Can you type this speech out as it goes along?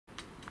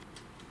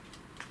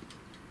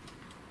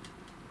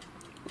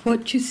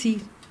what you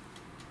see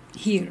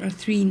here are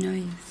 3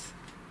 knives.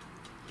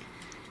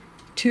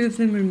 2 of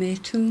them are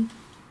metal,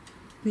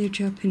 they're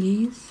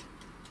Japanese,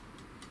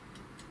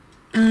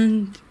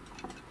 and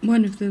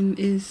one of them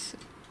is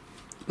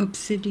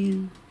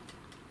obsidian.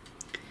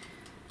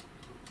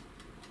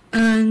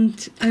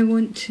 And I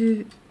want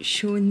to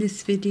show in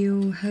this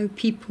video how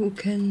people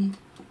can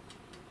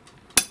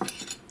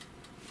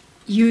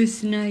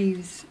use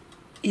knives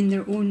in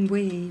their own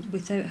way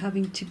without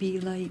having to be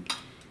like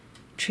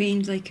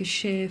trained like a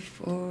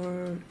chef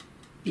or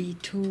be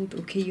told,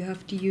 okay, you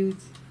have to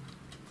use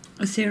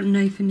a certain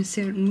knife in a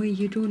certain way.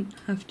 You don't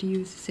have to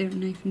use a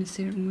certain knife in a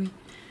certain way.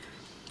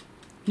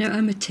 Now,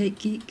 I'm a tech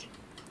geek,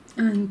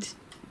 and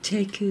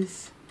tech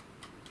is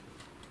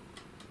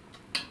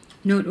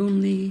not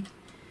only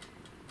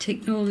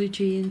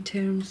technology in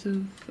terms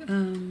of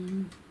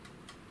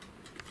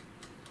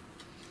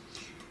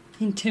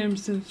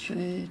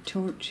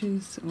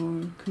torches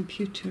or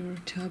computer or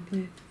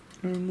tablet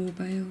or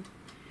mobile,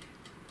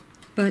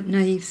 but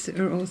knives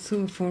are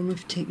also a form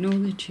of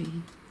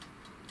technology.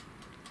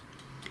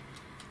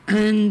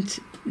 And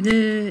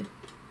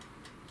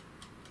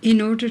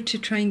in order to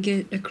try and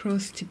get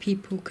across to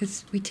people,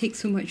 because we take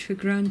so much for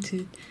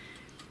granted,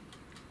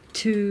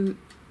 to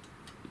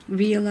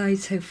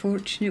realise how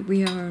fortunate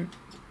we are,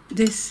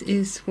 this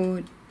is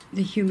what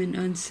the human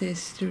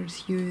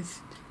ancestors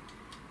used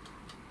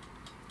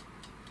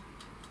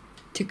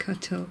to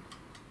cut up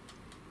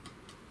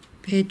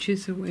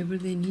veggies or whatever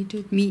they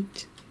needed,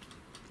 meat.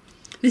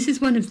 This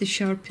is one of the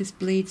sharpest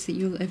blades that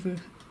you'll ever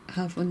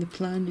have on the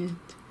planet.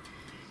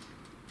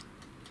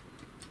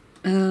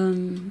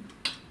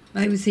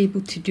 I was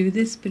able to do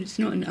this, but it's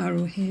not an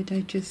arrowhead.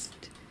 I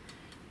just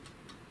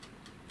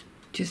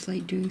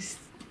like doing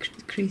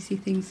crazy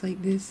things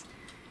like this.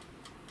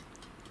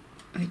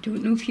 I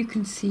don't know if you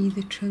can see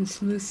the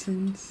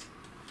translucence.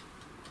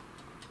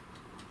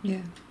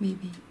 Yeah,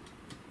 maybe.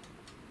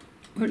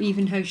 Or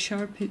even how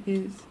sharp it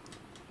is.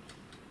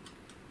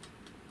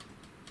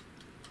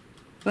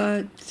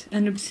 But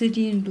an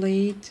obsidian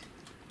blade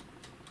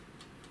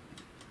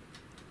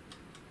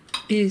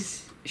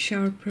is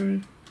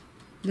sharper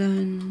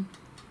than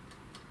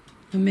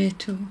a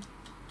metal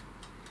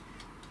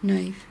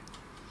knife.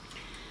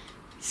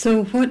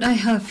 So what I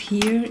have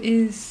here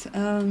is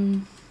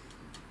a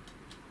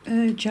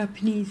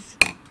Japanese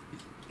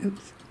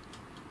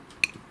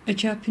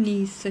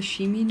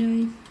sashimi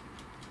knife.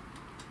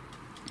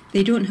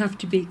 They don't have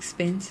to be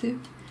expensive,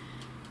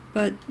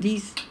 but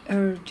these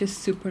are just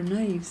super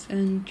knives,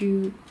 and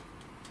you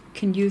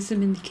can use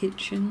them in the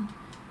kitchen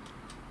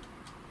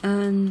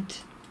and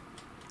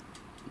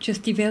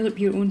just develop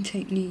your own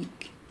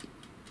technique.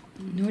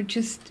 Not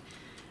just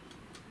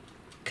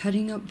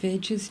cutting up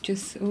veggies,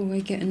 just, oh, I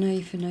get a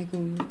knife and I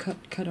go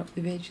cut up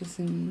the veggies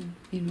and,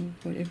 you know,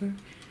 whatever.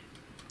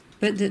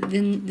 But the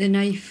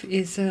knife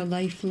is a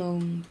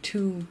lifelong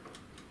tool.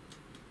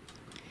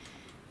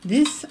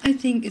 This, I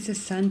think, is a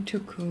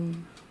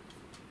santoko,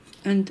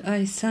 and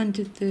I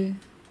sanded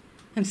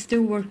I'm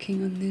still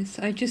working on this.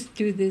 I just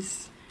do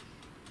this.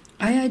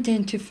 I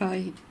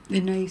identify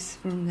the knives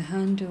from the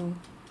handle,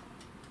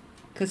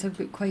 because I've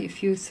got quite a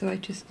few, so I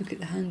just look at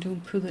the handle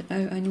and pull it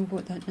out. I know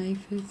what that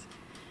knife is.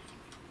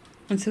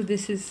 And so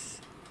this is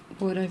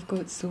what I've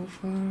got so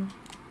far.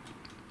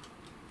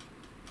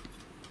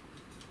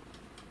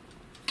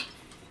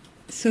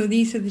 So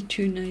these are the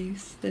 2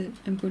 knives that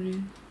I'm going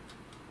to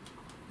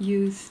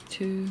use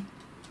to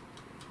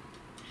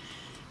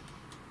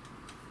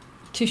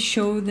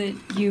show that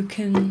you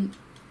can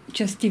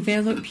just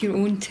develop your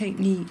own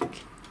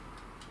technique.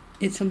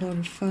 It's a lot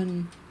of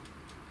fun.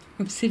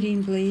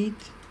 Obsidian blade,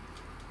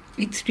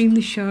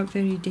 extremely sharp,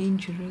 very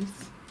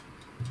dangerous.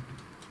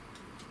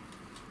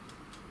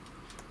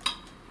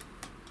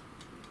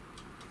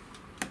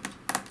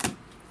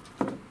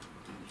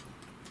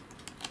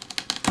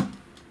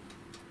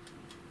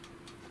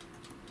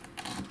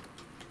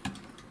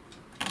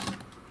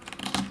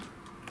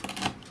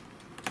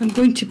 I'm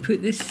going to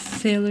put this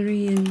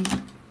celery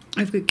and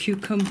I've got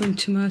cucumber and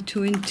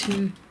tomato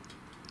into,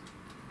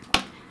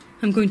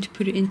 I'm going to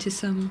put it into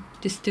some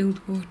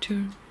distilled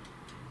water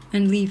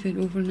and leave it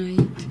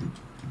overnight.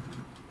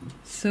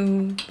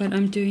 So, but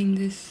I'm doing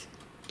this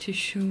to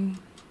show.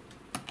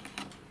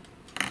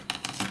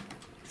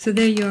 So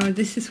there you are.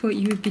 This is what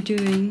you would be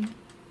doing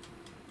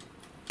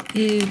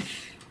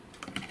if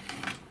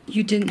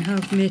you didn't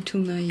have metal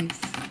knives.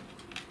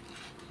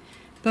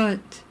 But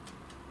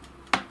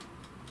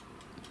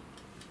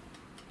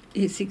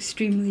it's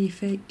extremely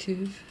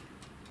effective.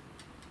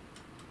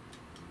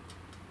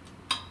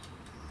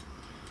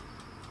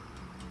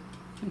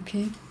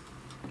 Okay.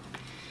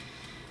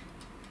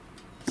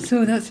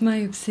 So that's my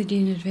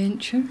obsidian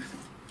adventure.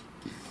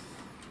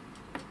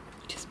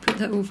 Just put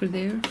that over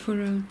there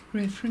for a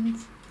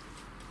reference.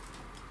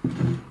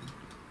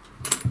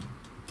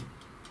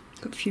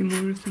 Got a few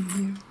more of them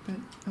here, but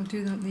I'll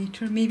do that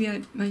later. Maybe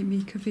I might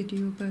make a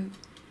video about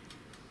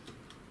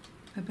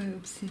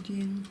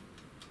obsidian.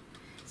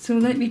 So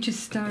let me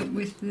just start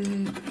with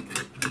the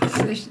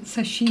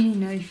sashimi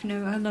knife.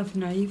 Now, I love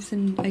knives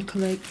and I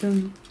collect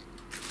them,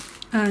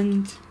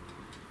 and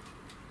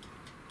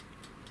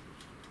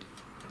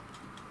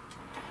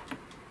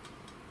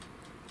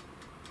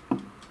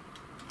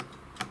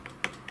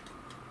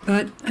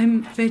but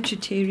I'm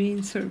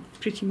vegetarian, sort of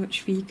pretty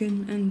much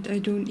vegan, and I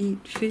don't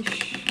eat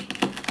fish,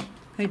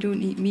 I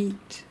don't eat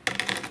meat,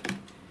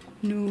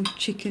 no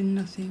chicken,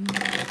 nothing,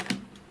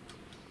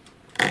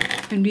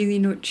 and really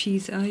not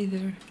cheese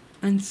either.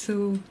 And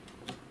so,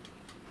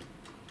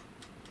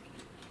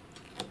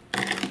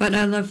 but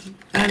I love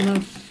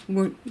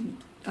cooking.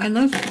 I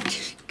love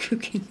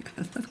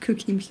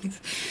cooking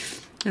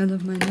because I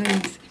love my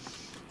knives.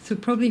 So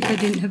probably if I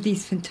didn't have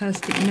these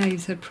fantastic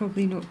knives, I'd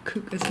probably not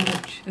cook as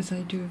much as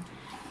I do.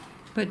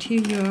 But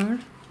here you are.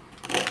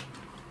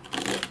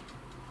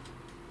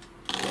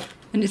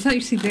 And it's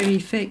actually very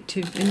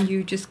effective, and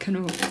you just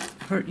cannot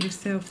hurt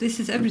yourself.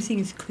 Everything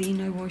is clean.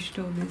 I washed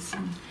all this,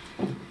 and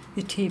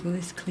the table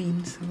is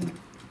clean, so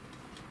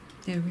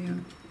there we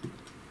are.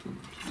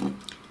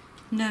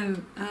 Now,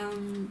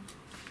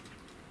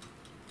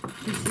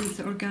 this is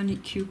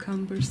organic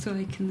cucumber, so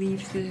I can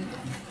leave the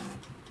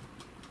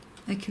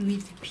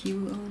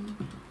peel on.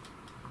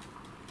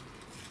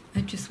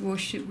 I just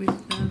wash it with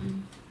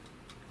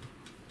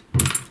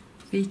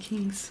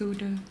baking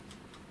soda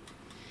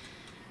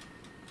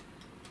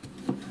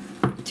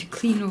to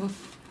clean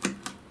off.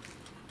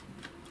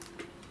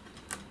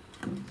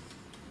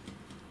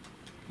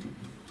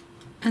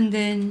 And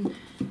then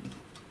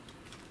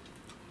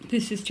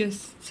this is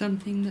just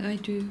something that I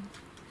do.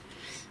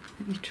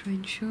 Let me try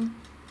and show.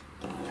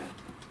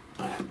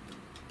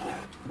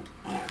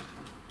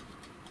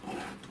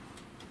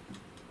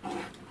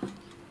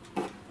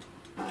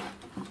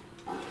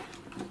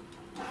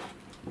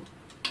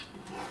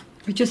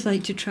 I just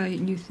like to try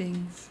new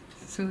things.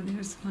 So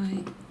there's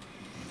my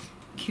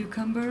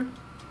cucumber.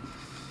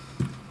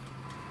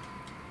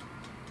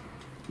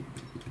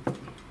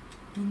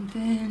 And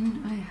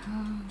then I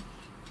have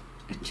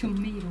a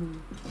tomato.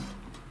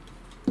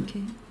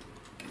 Okay.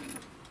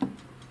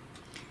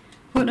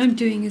 What I'm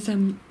doing is I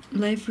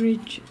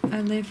leverage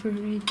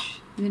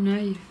the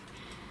knife,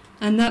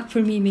 and that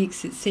for me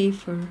makes it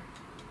safer.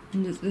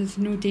 And there's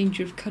no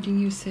danger of cutting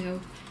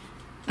yourself.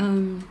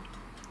 You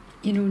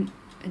know,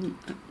 and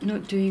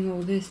not doing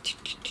all this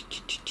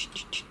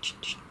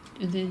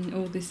and then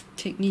all this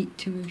technique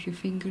to move your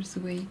fingers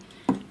away.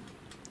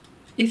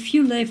 If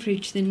you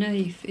leverage the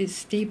knife, it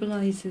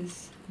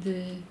stabilizes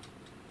the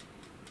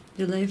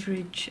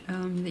leverage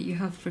that you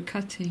have for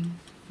cutting.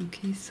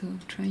 Okay, so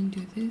try and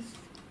do this.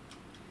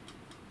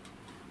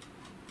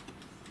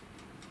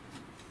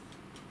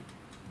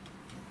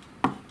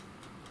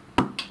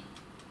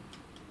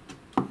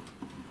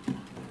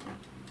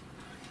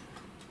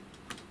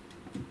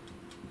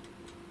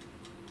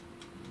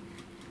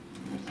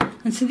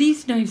 And so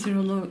these knives are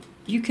a lot.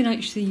 You can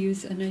actually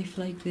use a knife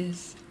like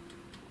this,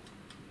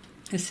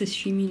 a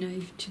sashimi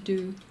knife, to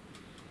do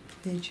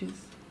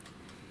edges.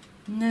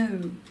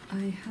 Now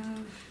I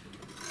have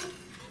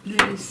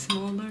the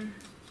smaller,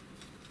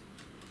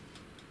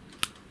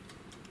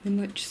 the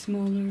much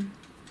smaller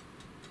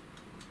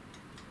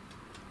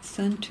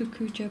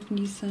santoku,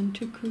 Japanese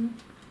santoku,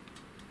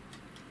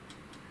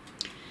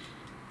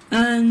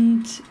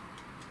 and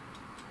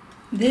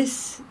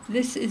this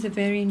is a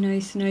very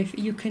nice knife.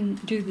 You can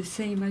do the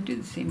same. I do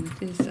the same with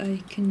this. I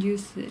can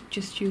use it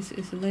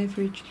as a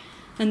leverage.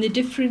 And the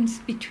difference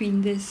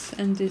between this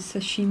and the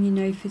sashimi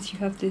knife is you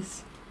have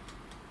this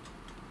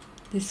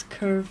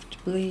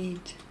curved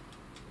blade.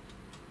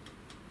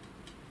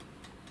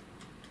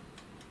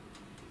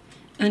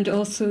 And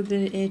also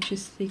the edge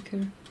is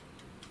thicker.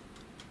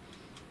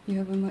 You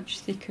have a much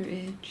thicker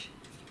edge.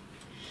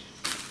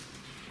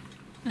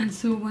 And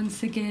so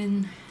once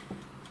again,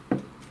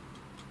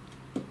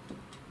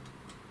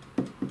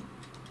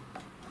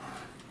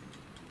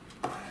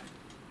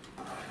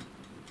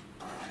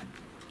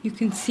 you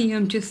can see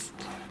I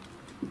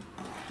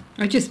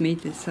just made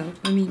this up.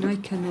 I mean, I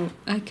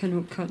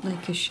cannot cut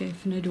like a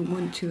chef, and I don't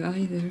want to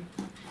either.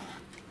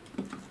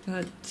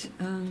 But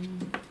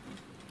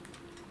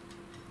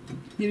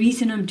the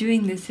reason I'm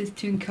doing this is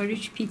to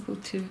encourage people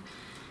to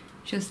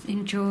just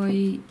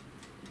enjoy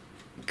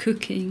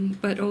cooking,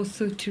 but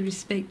also to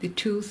respect the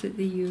tools that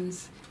they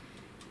use,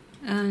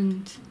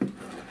 and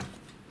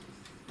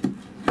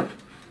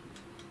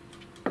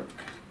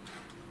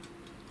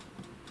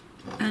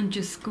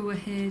just go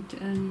ahead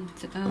and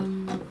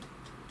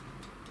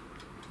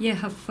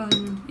have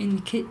fun in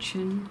the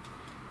kitchen.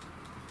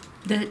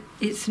 That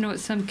it's not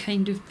some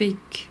kind of big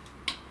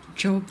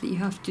job that you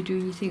have to do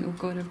and you think, oh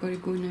God, I've got to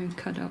go now and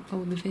cut up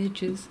all the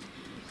veggies.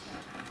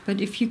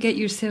 But if you get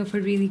yourself a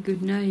really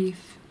good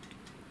knife,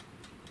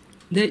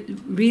 that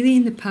really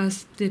in the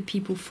past the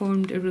people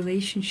formed a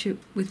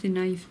relationship with the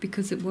knife,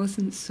 because it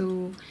wasn't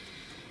so,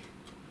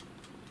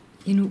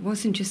 it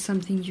wasn't just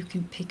something you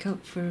can pick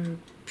up for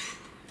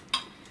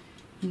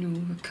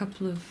a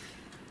couple of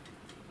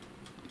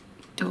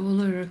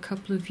 $1, a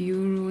couple of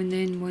euro, and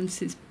then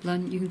once it's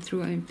blunt you can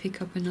throw it out and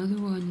pick up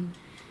another one.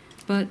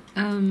 But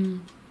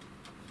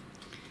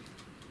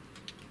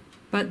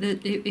but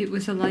that it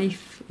was a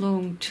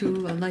lifelong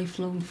tool, a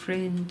lifelong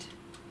friend,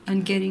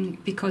 and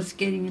because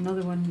getting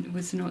another one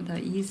was not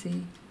that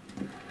easy.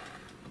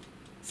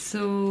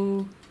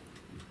 So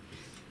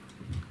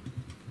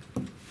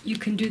you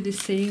can do the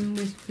same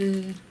with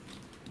the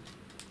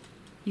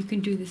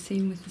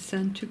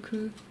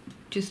Santoku,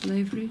 just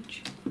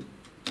leverage.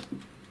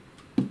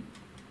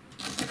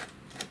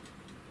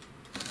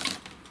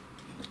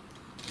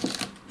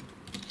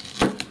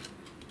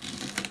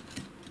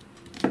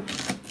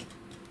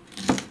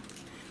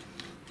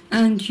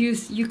 And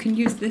you can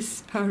use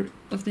this part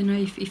of the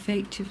knife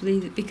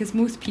effectively, because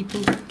most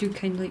people do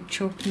kind of like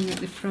chopping at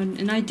the front,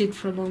 and I did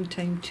for a long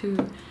time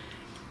too.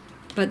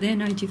 But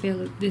then I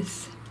developed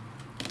this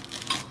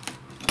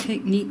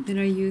technique that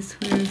I use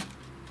where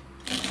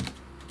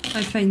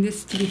I find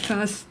this to be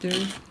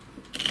faster,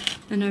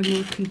 and I'm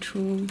more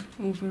controlled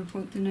over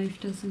what the knife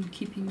does in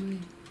keeping my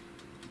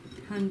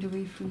hand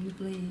away from the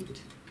blade.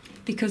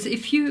 Because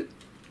if you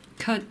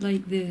cut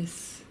like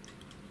this,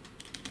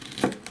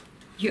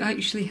 you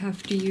actually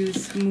have to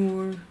use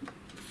more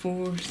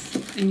force,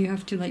 and you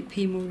have to like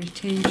pay more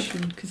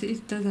attention, because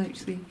it does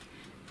actually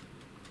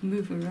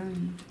move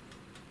around.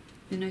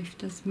 The knife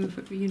does move,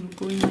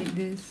 going like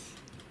this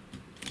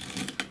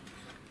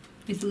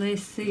is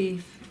less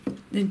safe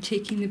than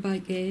taking the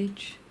back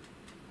edge,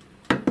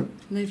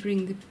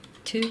 levering the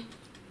tip,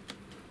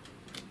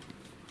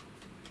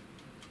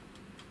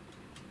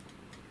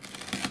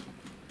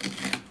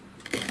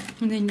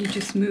 and then you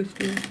just move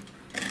the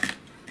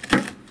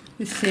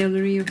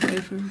celery or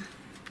whatever.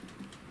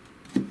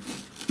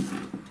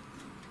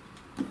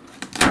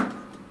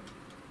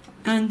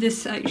 And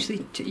this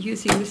actually,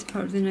 using this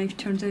part of the knife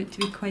turns out to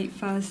be quite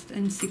fast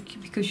and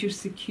because you're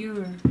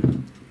secure.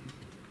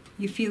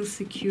 You feel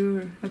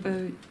secure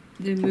about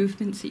the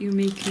movements that you're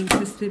making,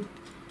 because the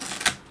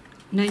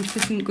knife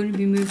isn't going to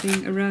be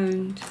moving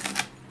around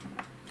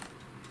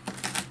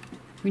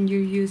when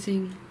you're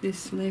using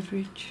this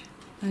leverage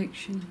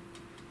action.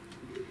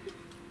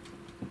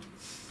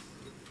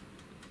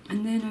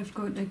 And then I've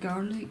got a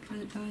garlic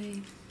that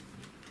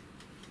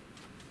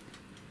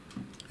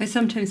I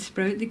sometimes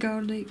sprout the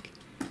garlic,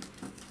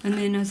 and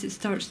then as it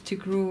starts to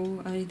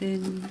grow, I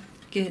then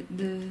get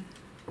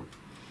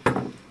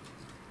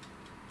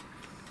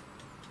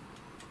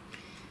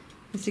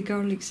as the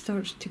garlic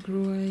starts to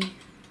grow,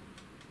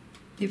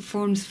 it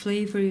forms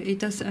flavour. It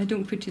does. I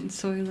don't put it in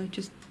soil. I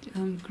just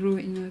grow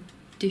it in a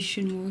dish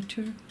in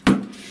water,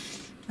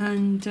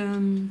 and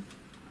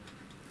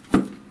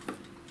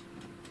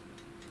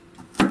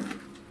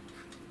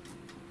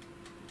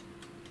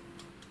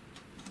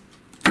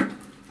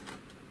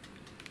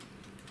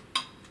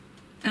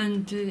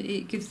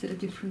it gives it a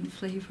different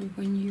flavour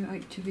when you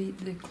activate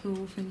the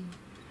clove and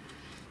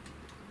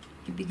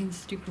it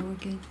begins to grow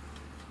again.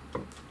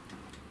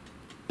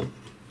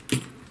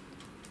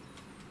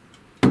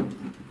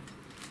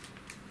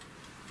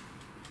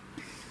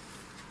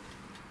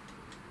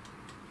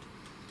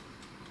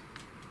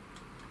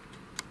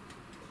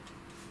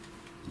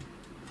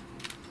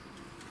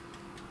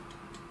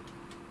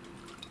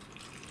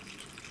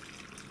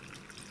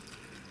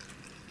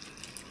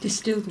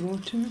 Distilled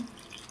water.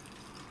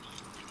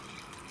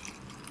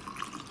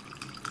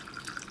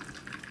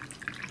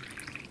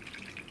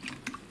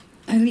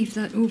 I leave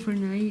that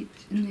overnight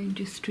and then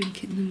just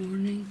drink it in the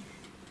morning.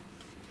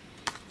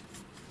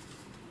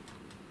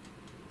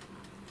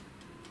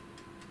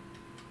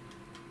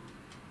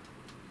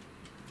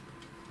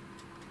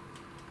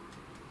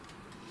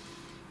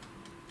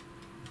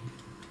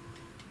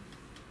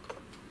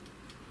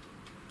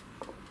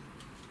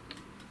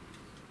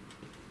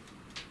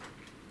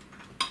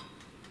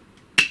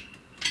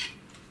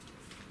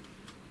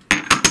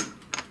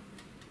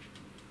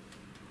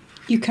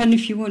 You can,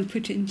 if you want,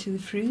 put it into the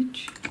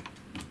fridge,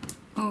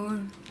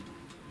 or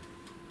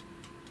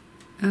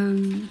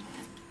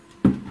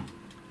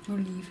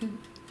leave it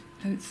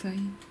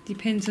outside.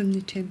 Depends on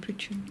the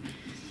temperature.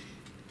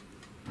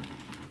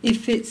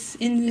 If it's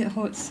in the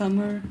hot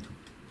summer,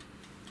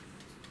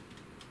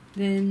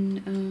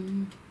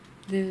 then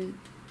the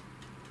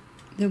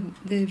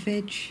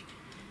veg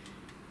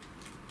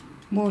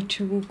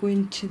water will go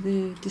into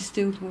the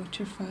distilled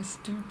water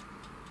faster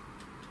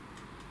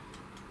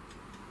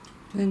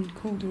than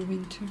colder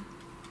winter.